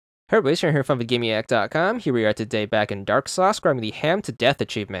Hey everybody, Sharon here from VidGamiac.com. Here we are today back in Dark Sauce, grabbing the Ham to Death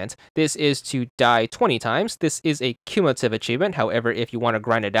achievement. This is to die 20 times. This is a cumulative achievement. However, if you want to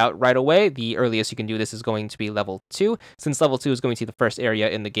grind it out right away, the earliest you can do this is going to be level 2, since level 2 is going to be the first area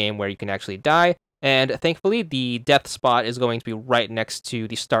in the game where you can actually die. And thankfully, the death spot is going to be right next to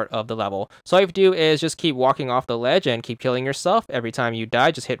the start of the level. So all you have to do is just keep walking off the ledge and keep killing yourself. Every time you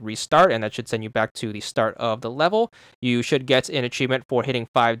die, just hit restart, and that should send you back to the start of the level. You should get an achievement for hitting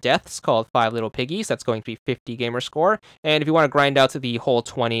 5 deaths called 5 Little Piggies. That's going to be 50 gamer score. And if you want to grind out to the whole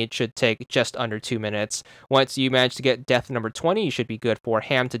 20, it should take just under 2 minutes. Once you manage to get death number 20, you should be good for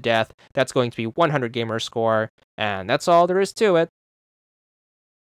Ham to Death. That's going to be 100 gamer score. And that's all there is to it.